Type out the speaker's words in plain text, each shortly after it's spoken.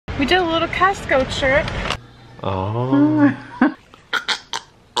We did a little Costco trip. Oh.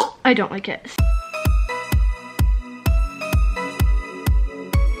 I don't like it.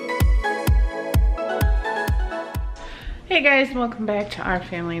 Hey guys, welcome back to our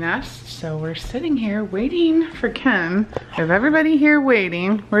family nest. So we're sitting here waiting for Ken. We have everybody here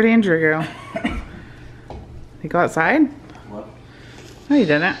waiting. Where'd Andrew go? You go outside? What? No, you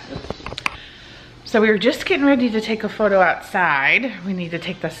didn't. So we were just getting ready to take a photo outside. We need to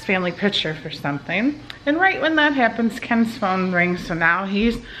take this family picture for something. And right when that happens, Ken's phone rings. So now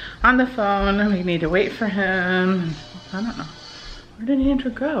he's on the phone. We need to wait for him. I don't know. Where did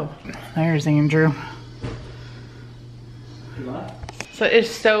Andrew go? There's Andrew. So it's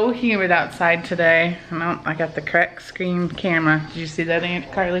so humid outside today. I got the cracked screen camera. Did you see that,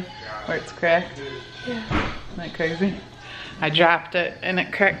 Aunt Karli? Where it's cracked? Yeah. Isn't that crazy? I dropped it and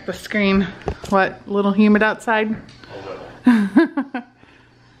it cracked the screen. What, a little humid outside?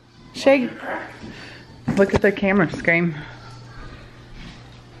 Shake. Look at the camera screen.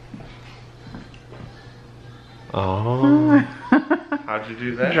 Oh. How'd you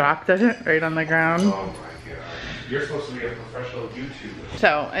do that? Dropped it right on the ground. Oh my god. You're supposed to be a professional YouTuber.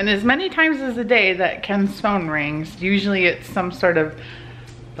 So, and as many times as a day that Ken's phone rings, usually it's some sort of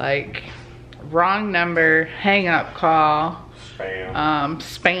like wrong number, hang up call. Spam.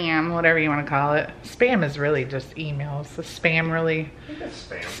 Spam, whatever you want to call it. Spam is really just emails. The spam really,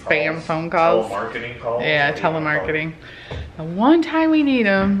 spam phone calls. Telemarketing calls. Yeah, telemarketing. The one time we need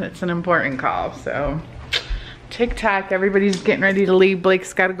them, it's an important call. So, TikTok, everybody's getting ready to leave.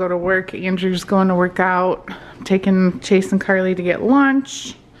 Blake's got to go to work. Andrew's going to work out. I'm taking Chase and Karli to get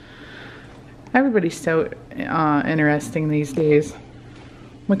lunch. Everybody's so interesting these days.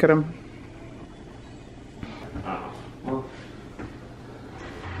 Look at them.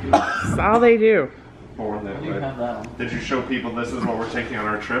 That's all they do. Did you show people this is what we're taking on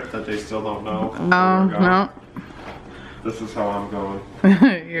our trip that they still don't know? Oh, no. This is how I'm going.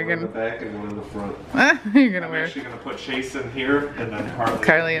 You're one gonna in the back and one in the front. You're gonna I'm wear actually gonna put Chase in here and then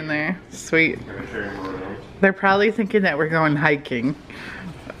Karli in there. Sweet. I'm gonna carry him around. They're probably thinking that we're going hiking.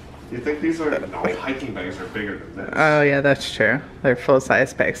 You think these are no hiking bags are bigger than this? Oh yeah, that's true. They're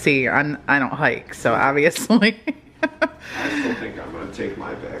full-size bags. See, I don't hike, so obviously. I still think I'm gonna take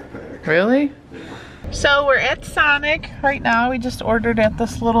my backpack. Really? Yeah. So we're at Sonic right now. We just ordered at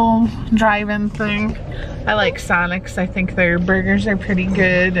this little drive-in thing. I like Sonic's. I think their burgers are pretty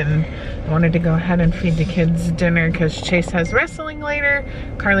good, and I wanted to go ahead and feed the kids dinner because Chase has wrestling later.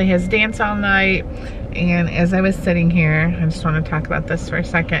 Karli has dance all night. And as I was sitting here, I just want to talk about this for a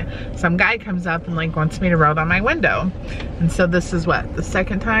second. Some guy comes up and like wants me to roll down my window. And so this is what, the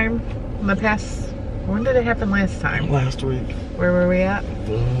second time in the past, when did it happen last time? Last week. Where were we at?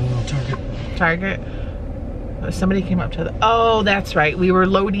 Target. Target. Somebody came up to the, oh, that's right. We were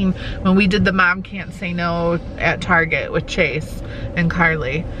loading, when we did the Mom Can't Say No at Target with Chase and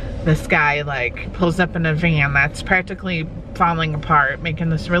Karli. This guy like pulls up in a van that's practically falling apart, making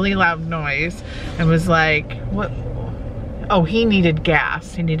this really loud noise, and was like, what? Oh, he needed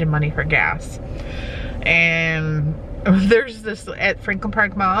gas. He needed money for gas. And there's this at Franklin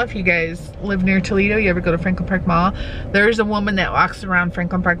Park Mall. If you guys live near Toledo, you ever go to Franklin Park Mall, there's a woman that walks around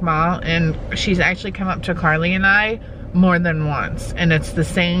Franklin Park Mall, and she's actually come up to Karli and I more than once, and it's the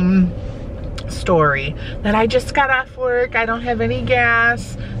same story that I just got off work, I don't have any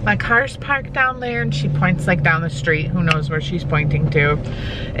gas, my car's parked down there, and she points like down the street, who knows where she's pointing to.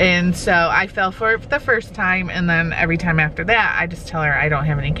 And so I fell for it the first time, and then every time after that I just tell her I don't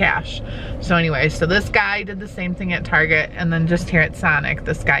have any cash. So anyway, so this guy did the same thing at Target, and then just here at Sonic,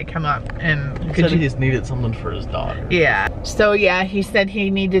 this guy come up and he said he just needed something for his daughter. Yeah, so yeah, he said he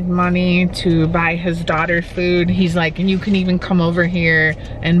needed money to buy his daughter food. He's like, and you can even come over here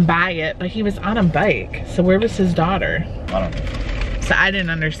and buy it, but he was on a bike, so where was his daughter? I don't know. So I didn't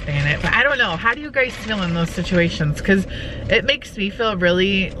understand it, but I don't know. How do you guys feel in those situations? Because it makes me feel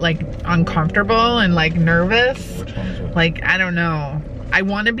really like uncomfortable and like nervous. Which one is it? Like, I don't know. I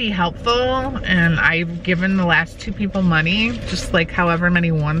want to be helpful, and I've given the last two people money, just like however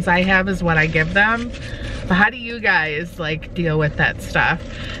many ones I have is what I give them. But how do you guys like deal with that stuff?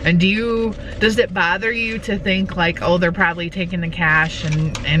 And does it bother you to think like, oh, they're probably taking the cash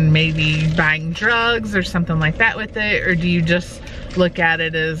and maybe buying drugs or something like that with it? Or do you just look at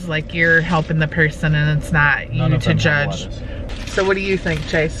it as like you're helping the person and it's not you to judge? So what do you think,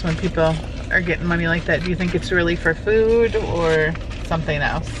 Chase, when people are getting money like that? Do you think it's really for food or something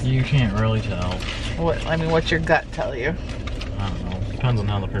else? You can't really tell. What's your gut tell you? I don't know. Depends on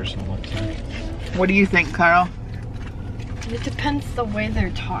how the person looks at it. What do you think, Carl? It depends the way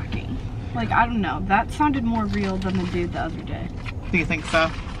they're talking. Like, I don't know. That sounded more real than the dude the other day. Do you think so?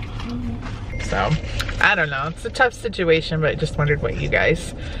 So, I don't know. It's a tough situation, but I just wondered what you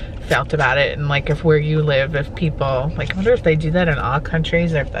guys felt about it, and like if where you live, if people, like I wonder if they do that in all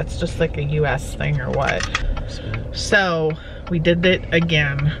countries, or if that's just like a US thing or what. So, we did it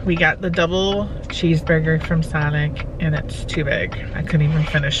again. We got the double cheeseburger from Sonic, and it's too big. I couldn't even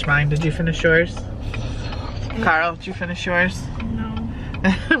finish mine. Did you finish yours? Carl, did you finish yours?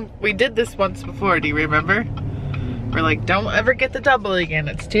 No. We did this once before, do you remember? We're like, don't ever get the double again,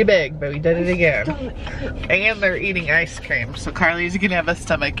 it's too big, but we did it again. And they're eating ice cream, so Carly's gonna have a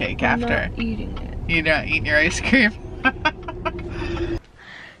stomach ache after. I'm not eating it. You're not eating your ice cream?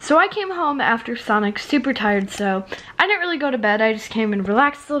 So I came home after Sonic, super tired, so I didn't really go to bed. I just came and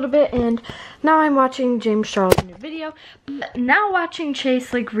relaxed a little bit, and now I'm watching James Charles' new video. Now watching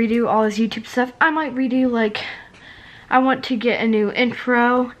Chase like redo all his YouTube stuff, I might redo like, I want to get a new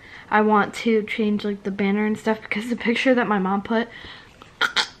intro. I want to change like the banner and stuff because the picture that my mom put,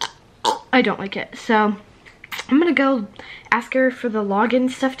 I don't like it. So I'm gonna go ask her for the login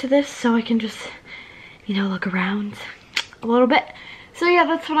stuff to this so I can just, you know, look around a little bit. So yeah,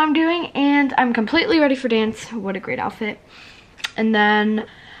 that's what I'm doing, and I'm completely ready for dance. What a great outfit. And then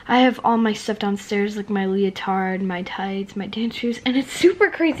I have all my stuff downstairs, like my leotard, my tights, my dance shoes, and it's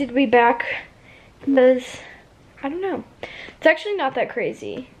super crazy to be back because, I don't know. It's actually not that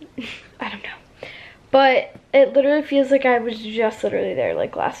crazy. I don't know. But it literally feels like I was just literally there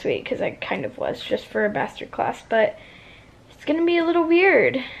like last week, because I kind of was just for a master class, but it's gonna be a little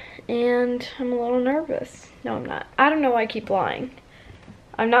weird, and I'm a little nervous. No, I'm not. I don't know why I keep lying.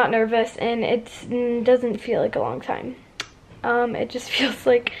 I'm not nervous, and it doesn't feel like a long time. It just feels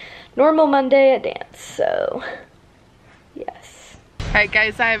like normal Monday at dance, so yes. Alright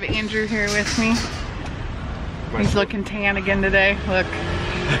guys, I have Andrew here with me. He's looking tan again today, look.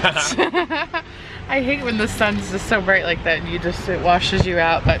 I hate when the sun's just so bright like that and it washes you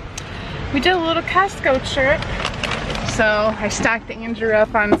out, but we did a little Costco trip. So I stocked Andrew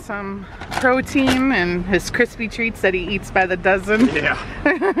up on some protein and his crispy treats that he eats by the dozen. Yeah.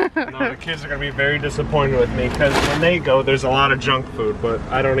 No, the kids are gonna be very disappointed with me because when they go, there's a lot of junk food, but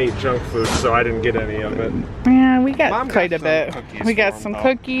I don't eat junk food, so I didn't get any of it. Yeah, we got Mom quite a bit. We got some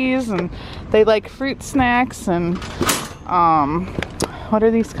cookies, and they like fruit snacks, and what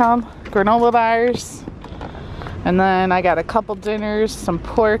are these called? Granola bars. And then I got a couple dinners, some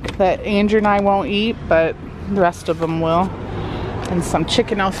pork that Andrew and I won't eat, but the rest of them will. And some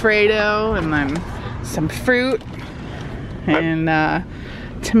chicken Alfredo, and then some fruit, and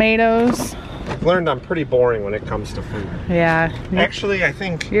tomatoes. I've learned I'm pretty boring when it comes to food. Yeah. Actually, I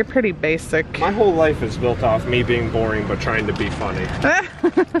think You're pretty basic. my whole life is built off me being boring but trying to be funny.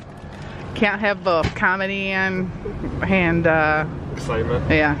 Can't have both comedy and Excitement.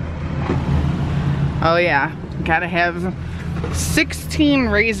 yeah. Oh yeah. Gotta have 16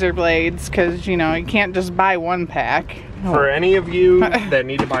 razor blades, because you know you can't just buy one pack. For any of you that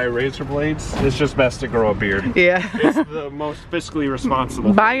need to buy razor blades, it's just best to grow a beard. Yeah. It's the most fiscally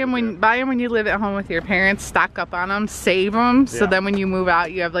responsible. Buy them when you live at home with your parents. Stock up on them, save them, so then when you move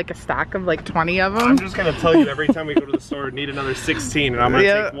out, you have like a stock of like 20 of them. I'm just gonna tell you every time we go to the store, need another 16, and I'm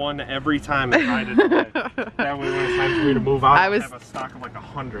gonna take one every time and hide it away. That way, when it's time for me to move out, I have a stock of like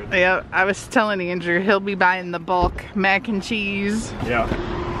 100. Yeah, I was telling Andrew he'll be buying the bulk mac and cheese. Yeah.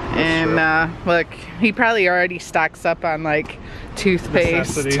 And look, he probably already stocks up on like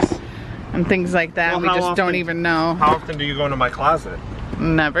toothpaste and things like that. Well, we just don't even know. How often do you go into my closet?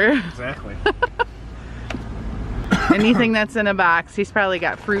 Never. Exactly. Anything that's in a box. He's probably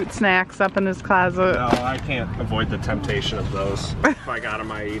got fruit snacks up in his closet. No, I can't avoid the temptation of those. If I got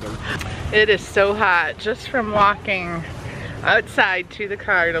them, I eat them. It is so hot. Just from walking outside to the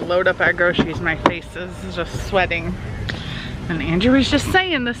car to load up our groceries, my face is just sweating. And Andrew was just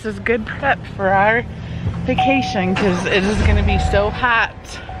saying this is good prep for our vacation, because it is going to be so hot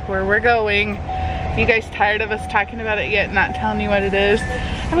where we're going. You guys tired of us talking about it yet, not telling you what it is?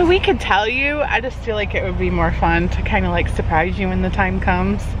 I mean, we could tell you. I just feel like it would be more fun to kind of like surprise you when the time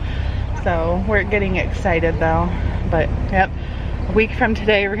comes. So we're getting excited though. But yep, a week from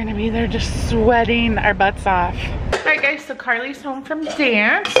today we're going to be there just sweating our butts off. Alright guys, so Karli's home from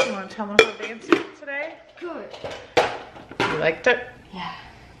dance. You want to tell them how dance went today? Good. You liked it? Yeah.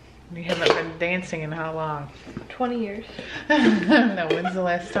 You haven't been dancing in how long? 20 years. No, when's the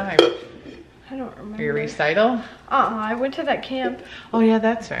last time? I don't remember. Your recital? I went to that camp. Oh yeah,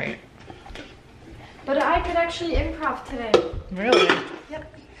 that's right. But I did actually improv today. Really?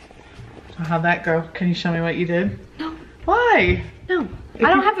 Yep. How'd that go? Can you show me what you did? No. Why? No. I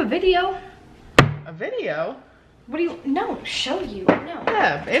don't have a video. A video? What do you, no, show you. No.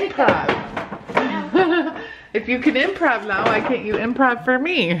 Yeah, improv. No. If you can improv now, why can't you improv for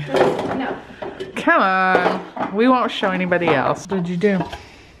me? No. Come on. We won't show anybody else. What did you do?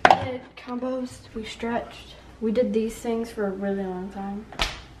 We did combos, we stretched. We did these things for a really long time.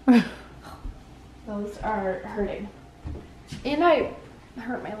 Those are hurting. And I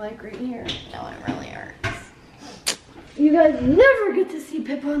hurt my leg right here. No, it really hurts. You guys never get to see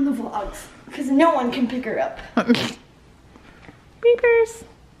Pippa in the vlogs because no one can pick her up. Beepers.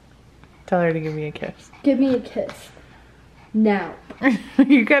 Tell her to give me a kiss. Give me a kiss. Now.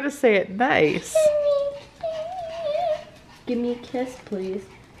 You gotta say it nice. Give me a kiss, please.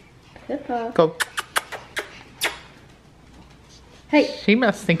 Pippa. Go. Hey. She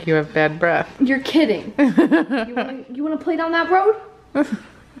must think you have bad breath. You're kidding. You wanna play down that road? At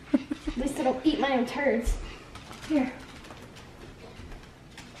least I don't eat my own turds. Here.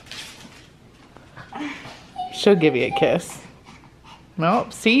 She'll give you a kiss.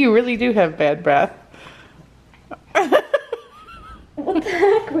 Nope. See, you really do have bad breath. What the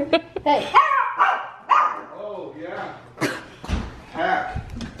heck? Hey. Oh, yeah. Hack.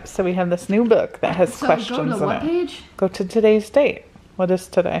 So we have this new book that has questions go to in what it. page? Go to today's date. What is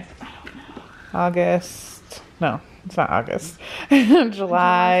today? August. No, it's not August.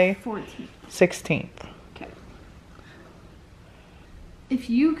 July 14th. 16th. Okay. If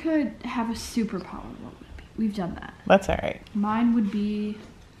you could have a superpower, what would it be? We've done that. That's all right. Mine would be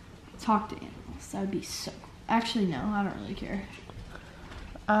talk to animals. That would be so cool. Actually, no, I don't really care.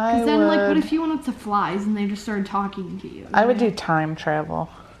 Because then, like, what if you went up to flies and they just started talking to you? I would do time travel.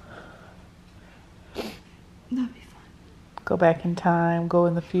 That'd be fun. Go back in time, go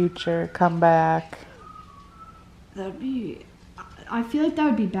in the future, come back. That'd be... I feel like that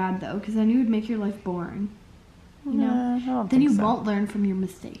would be bad, though, because then you would make your life boring. You know? No, I don't Then think you so. won't learn from your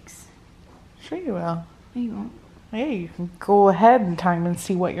mistakes. Sure you will. No, you won't. Yeah, you can go ahead in time and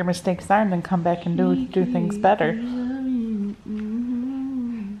see what your mistakes are and then come back and do things better.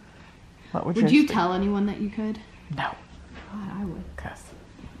 What would Would you tell anyone that you could? No. God, I would. Cause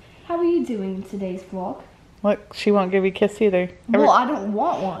How are you doing in today's vlog? look, she won't give you a kiss either. Well, I don't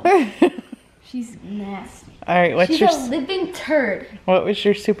want one. She's nasty. All right, what's She's your a living turd. what was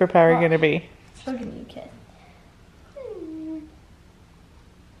your superpower gonna be? She'll give me a kiss.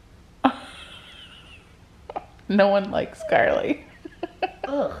 No one likes Karli.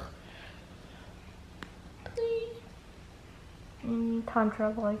 Ugh. Time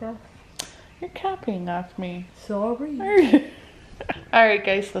travel, I guess. You're copying off me. Sorry. Alright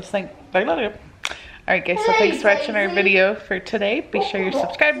guys, so thanks for watching our video for today. Be sure you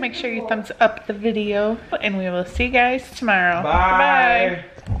subscribe, make sure you thumbs up the video, and we will see you guys tomorrow. Bye.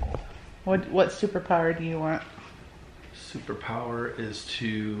 What superpower do you want? Superpower is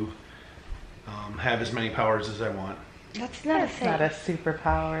to have as many powers as I want. That's not a It's thing. not a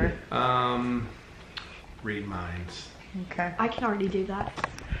superpower. Read minds. Okay. I can already do that.